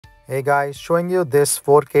Hey guys, showing you this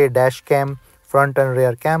 4K dash cam front and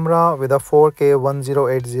rear camera with a 4K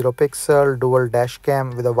 1080 pixel dual dash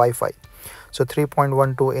cam with a Wi-Fi. So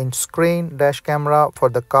 3.12-inch screen dash camera for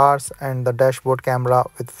the cars and the dashboard camera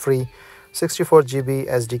with free 64 GB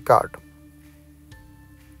SD card.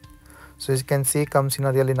 So as you can see, comes in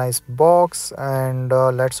a really nice box, and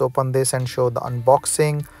let's open this and show the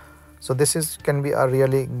unboxing. So this can be a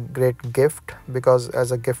really great gift, because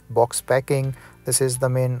as a gift box packing, this is the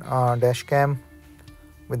main dash cam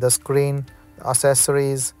with the screen,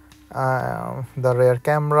 accessories, the rear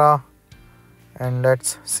camera, and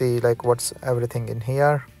let's see like what's everything in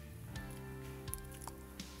here.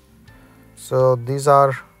 So these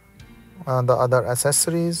are the other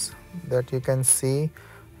accessories that you can see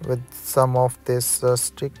with some of this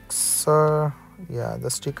sticks, the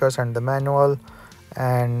stickers and the manual,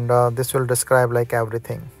 and this will describe like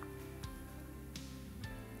everything.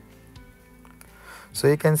 So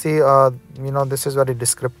you can see this is very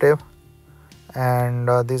descriptive, and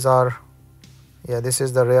these are this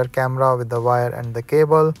is the rear camera with the wire and the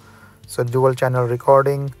cable. So dual channel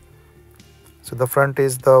recording. So the front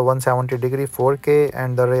is the 170° 4K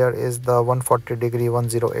and the rear is the 140°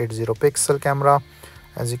 1080 pixel camera.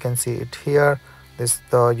 As you can see it here, this is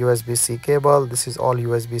the USB-C cable. This is all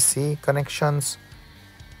USB-C connections.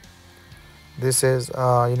 This is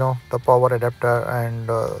the power adapter, and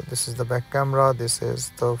this is the back camera. This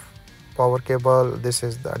is the power cable. This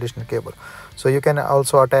is the additional cable. So you can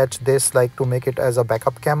also attach this like to make it as a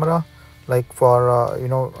backup camera, like for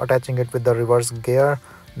attaching it with the reverse gear.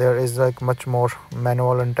 There is like much more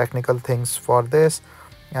manual and technical things for this,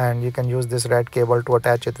 and you can use this red cable to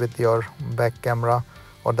attach it with your back camera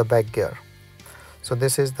or the back gear. So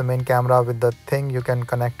this is the main camera with the thing. You can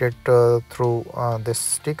connect it through this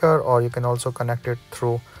sticker, or you can also connect it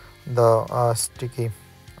through the sticky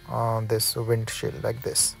this windshield like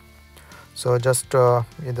this. So just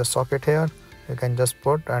in the socket here, you can just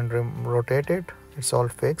put and rotate it. It's all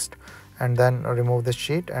fixed, and then remove the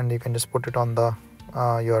sheet and you can just put it on the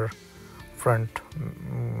your front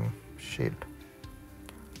shield.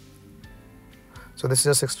 So this is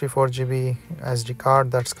a 64 GB SD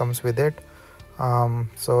card that comes with it.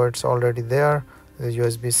 So it's already there. The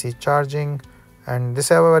USB-C charging, and this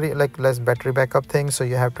have a very like less battery backup thing, so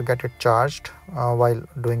you have to get it charged while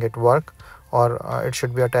doing it work, or it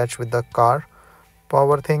should be attached with the car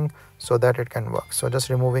power thing so that it can work. So just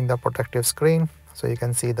removing the protective screen, so you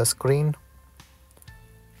can see the screen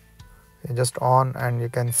just on, and you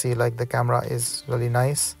can see like the camera is really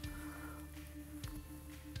nice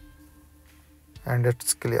and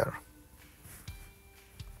it's clear.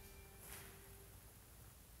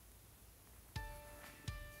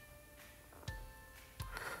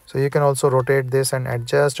 So you can also rotate this and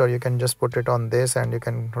adjust, or you can just put it on this and you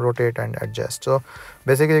can rotate and adjust. So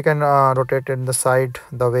basically you can rotate it in the side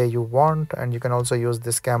the way you want, and you can also use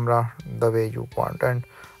this camera the way you want and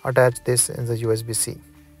attach this in the USB-C.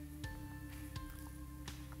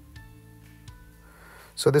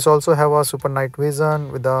 So this also have a super night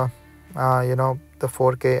vision with the the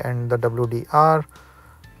 4K and the WDR.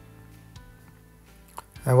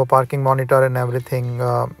 Have a parking monitor and everything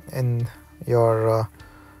in your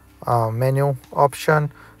menu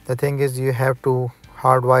option. The thing is, you have to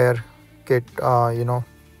hardwire kit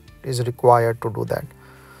is required to do that.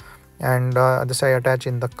 And this I attach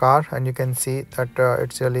in the car, and you can see that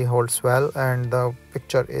it really holds well, and the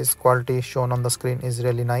picture is quality shown on the screen is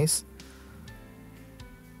really nice.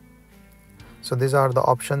 So these are the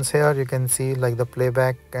options here. You can see like the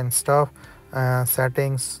playback and stuff,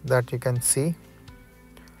 settings that you can see.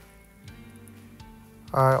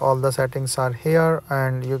 All the settings are here,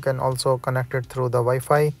 and you can also connect it through the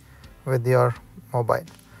Wi-Fi with your mobile.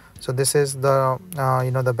 So this is the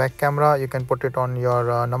the back camera. You can put it on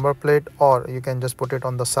your number plate, or you can just put it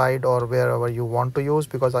on the side or wherever you want to use,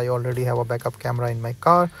 because I already have a backup camera in my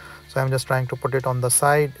car, so I'm just trying to put it on the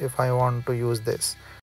side if I want to use this.